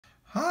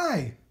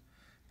Hi,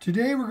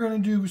 today we're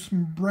going to do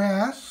some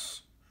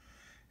brass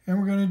and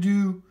we're going to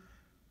do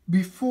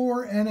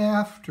before and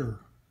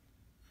after.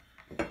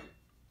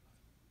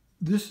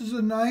 This is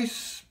a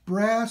nice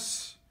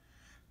brass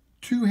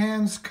two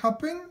hands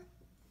cupping.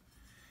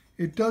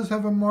 It does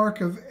have a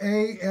mark of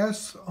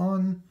AS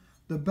on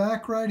the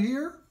back right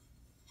here,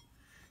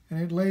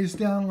 and it lays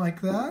down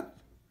like that,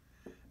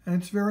 and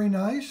it's very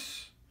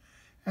nice.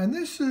 And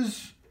this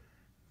is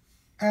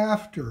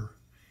after.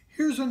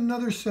 Here's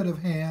another set of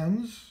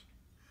hands,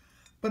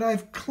 but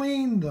I've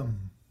cleaned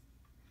them.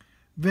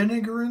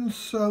 Vinegar and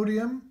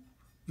sodium,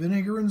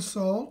 vinegar and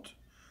salt,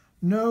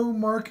 no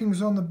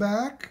markings on the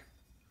back,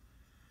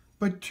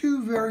 but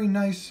two very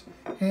nice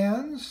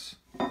hands.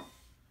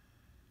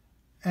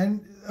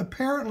 And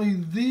apparently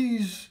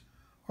these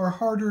are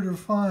harder to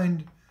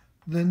find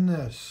than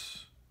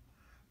this,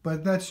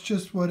 but that's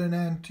just what an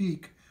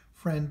antique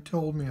friend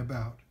told me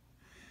about.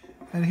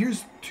 And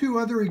here's two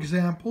other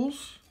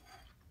examples.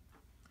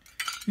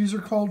 These are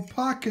called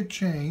pocket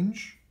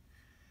change.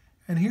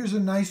 And here's a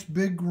nice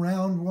big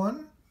round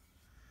one.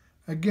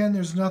 Again,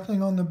 there's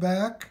nothing on the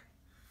back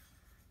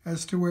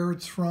as to where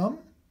it's from,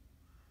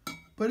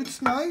 but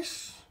it's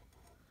nice.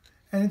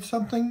 And it's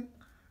something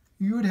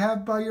you would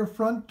have by your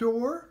front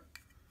door.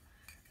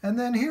 And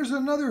then here's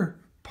another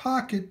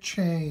pocket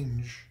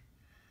change.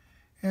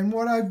 And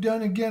what I've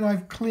done, again,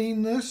 I've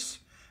cleaned this.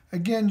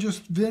 Again,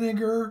 just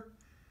vinegar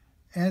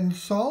and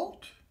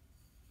salt.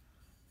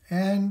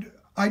 And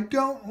I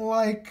don't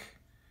like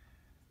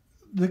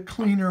the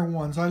cleaner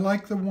ones. I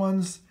like the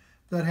ones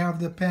that have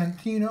the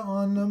patina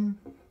on them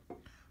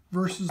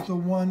versus the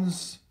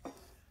ones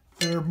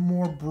that are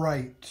more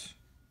bright.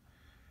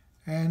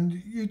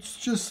 And it's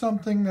just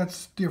something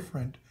that's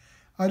different.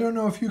 I don't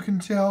know if you can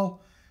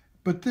tell,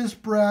 but this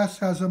brass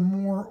has a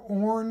more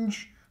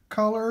orange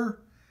color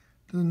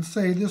than,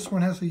 say, this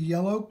one has a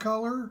yellow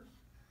color.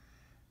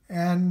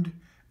 And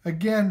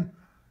again,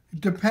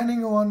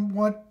 depending on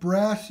what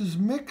brass is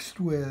mixed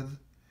with,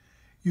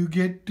 you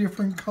get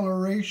different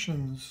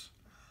colorations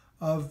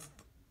of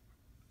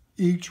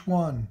each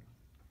one.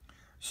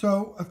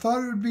 So I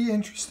thought it would be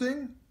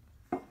interesting.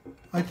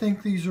 I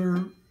think these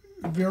are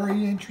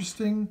very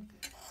interesting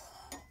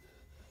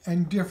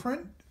and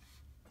different.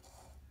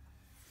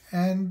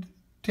 And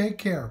take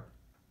care.